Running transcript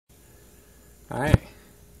Alright,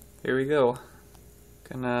 here we go.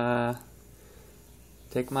 Gonna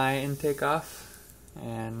take my intake off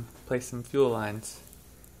and place some fuel lines.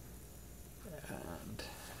 And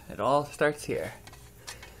it all starts here.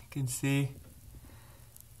 You can see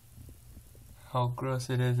how gross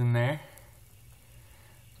it is in there.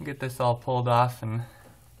 I'll get this all pulled off and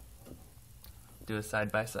do a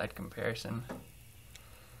side-by-side comparison.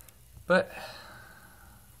 But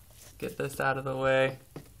get this out of the way.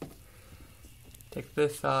 Take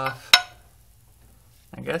this off.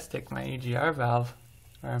 I guess take my EGR valve.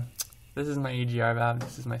 Or this is my EGR valve,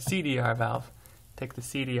 this is my CDR valve. Take the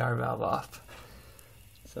CDR valve off.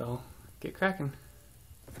 So get cracking.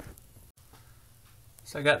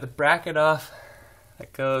 So I got the bracket off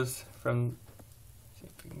that goes from, see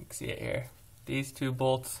if you can see it here, these two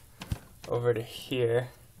bolts over to here.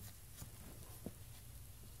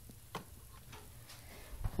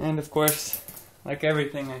 And of course, like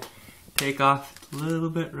everything, I take off a little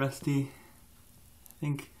bit rusty. I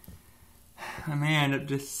think I may end up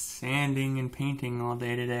just sanding and painting all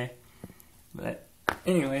day today. But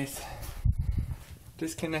anyways,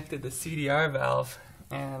 disconnected the CDR valve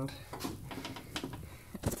and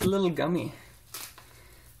it's a little gummy.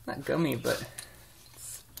 Not gummy, but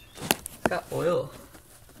it's got oil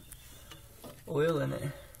in it.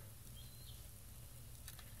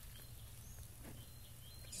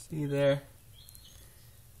 See there?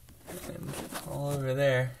 And all over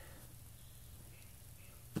there,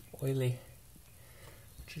 oily,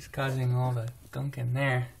 which is causing all the gunk in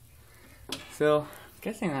there. So I'm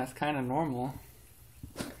guessing that's kind of normal.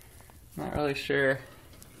 Not really sure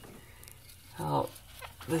how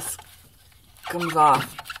this comes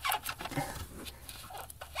off.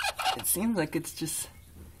 It seems like it's just,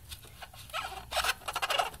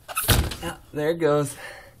 yeah, there it goes.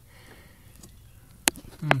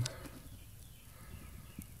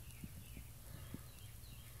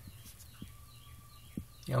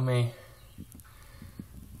 Yummy.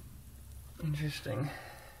 Interesting.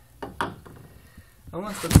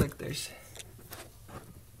 Almost looks like there's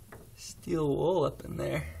steel wool up in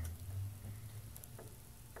there.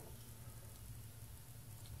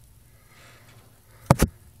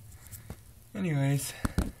 Anyways,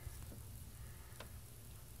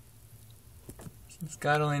 since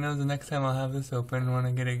God only knows the next time I'll have this open, I want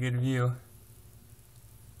to get a good view.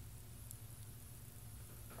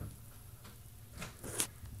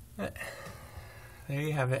 There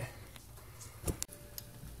you have it.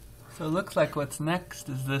 So it looks like what's next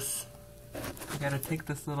is this. I gotta take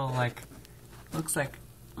this little, like, looks like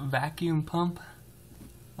vacuum pump,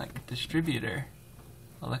 like distributor,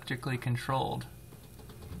 electrically controlled,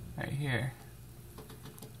 right here.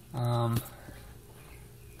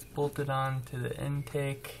 It's bolted on to the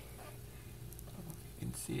intake. You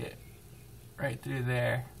can see it right through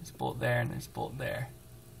there. There's a bolt there and there's a bolt there.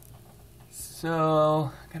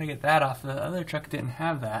 So, gotta get that off. The other truck didn't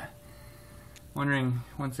have that. Wondering,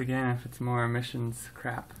 once again, if it's more emissions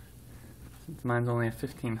crap, since mine's only a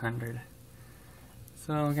 1500.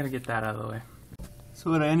 So, I gotta get that out of the way. So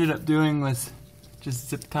what I ended up doing was just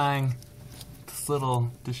zip tying this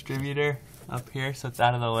little distributor up here so it's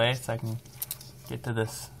out of the way, so I can get to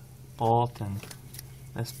this bolt and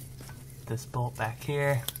this bolt back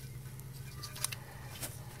here.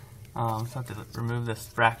 So I have to remove this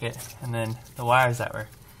bracket, and then the wires that were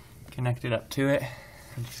connected up to it,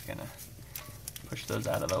 I'm just gonna push those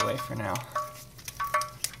out of the way for now.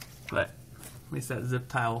 But at least that zip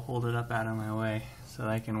tie will hold it up out of my way so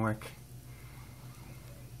I can work.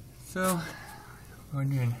 So,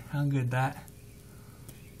 wondering how good that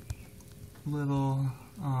little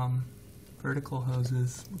vertical hose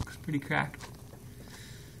is. Looks pretty cracked.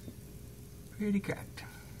 Pretty cracked.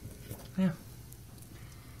 Yeah.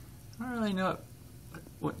 I don't really know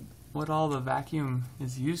what all the vacuum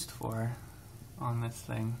is used for on this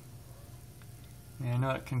thing. I mean, I know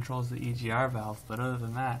it controls the EGR valve, but other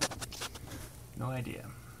than that, no idea.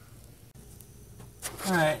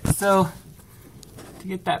 Alright, so to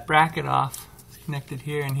get that bracket off, it's connected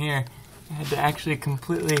here and here, I had to actually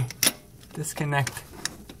completely disconnect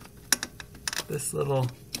this little,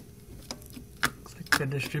 looks like a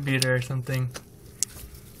distributor or something,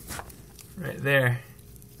 right there.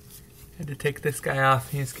 I had to take this guy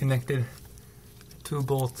off. He's connected two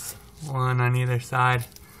bolts, one on either side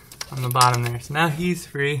on the bottom there. So now he's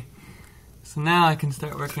free. So now I can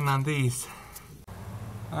start working on these.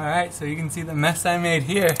 Alright, so you can see the mess I made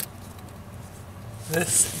here.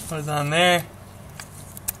 This was on there.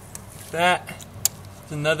 That.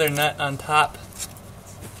 There's another nut on top.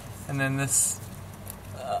 And then this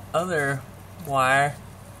other wire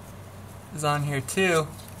is on here too.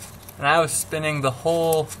 And I was spinning the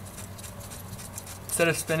whole instead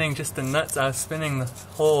of spinning just the nuts, I was spinning the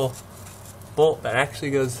whole bolt that actually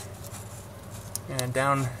goes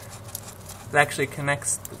down, that actually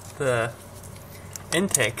connects the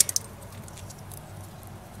intake.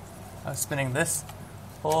 I was spinning this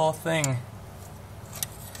whole thing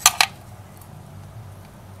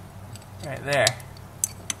right there.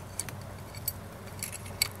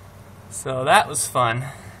 So that was fun.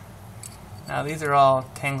 Now these are all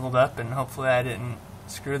tangled up, and hopefully I didn't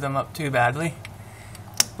screw them up too badly.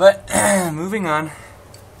 But moving on.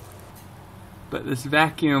 But this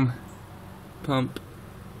vacuum pump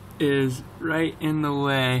is right in the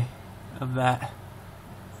way of that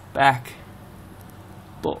back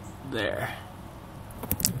bolt there.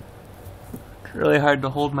 It's really hard to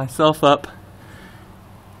hold myself up.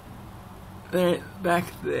 There, back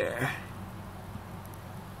there.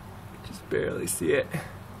 Just barely see it.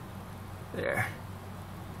 There.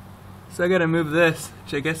 So I gotta move this,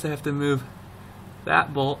 which I guess I have to move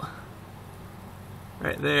that bolt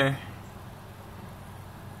right there.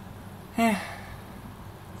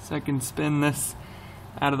 So I can spin this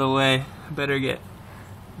out of the way. I better get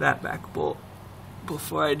that back bolt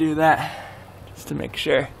before I do that, just to make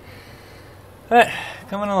sure. But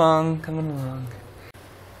coming along, coming along.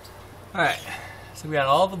 Alright, so we got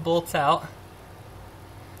all the bolts out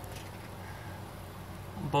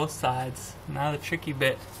on both sides. Now the tricky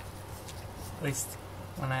bit, at least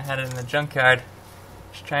when I had it in the junkyard,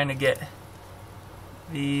 just trying to get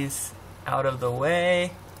these out of the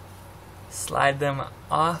way, slide them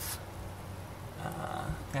off.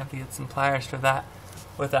 I have to get some pliers for that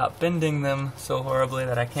without bending them so horribly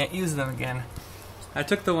that I can't use them again. I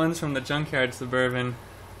took the ones from the junkyard Suburban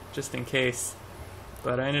just in case,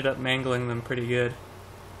 but I ended up mangling them pretty good.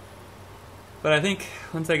 But I think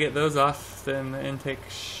once I get those off, then the intake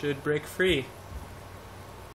should break free.